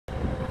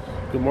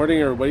Good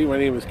morning everybody, my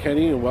name is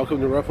Kenny and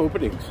welcome to Rough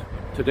Openings.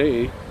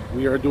 Today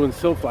we are doing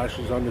sill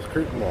flashes on this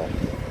curtain wall.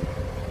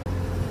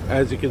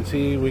 As you can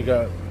see, we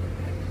got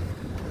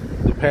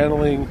the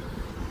paneling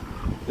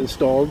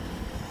installed.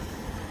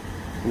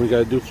 We got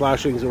to do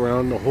flashings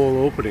around the whole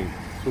opening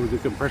so we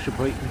can pressure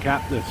plate and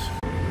cap this.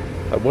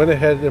 I went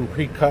ahead and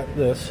pre-cut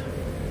this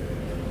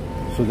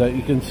so that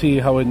you can see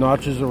how it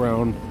notches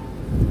around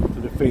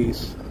to the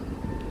face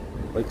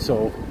like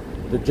so.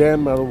 The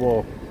jam metal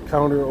will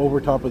counter over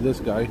top of this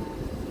guy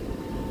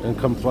and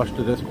come flush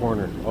to this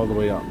corner all the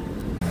way up.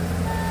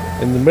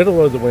 In the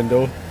middle of the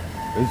window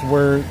is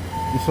where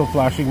the sill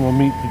flashing will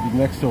meet to the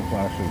next sill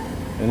flashing,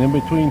 and in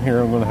between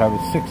here I'm going to have a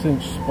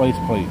 6-inch splice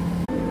plate.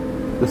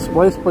 The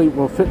splice plate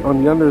will fit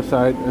on the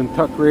underside and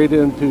tuck right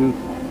into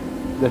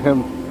the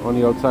hem on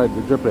the outside,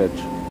 the drip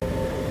edge.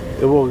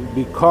 It will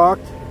be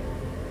caulked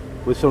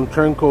with some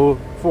Tremco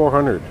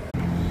 400.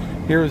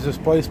 Here is the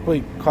splice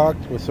plate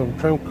caulked with some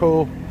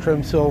Tremco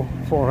Trim Sill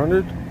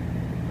 400.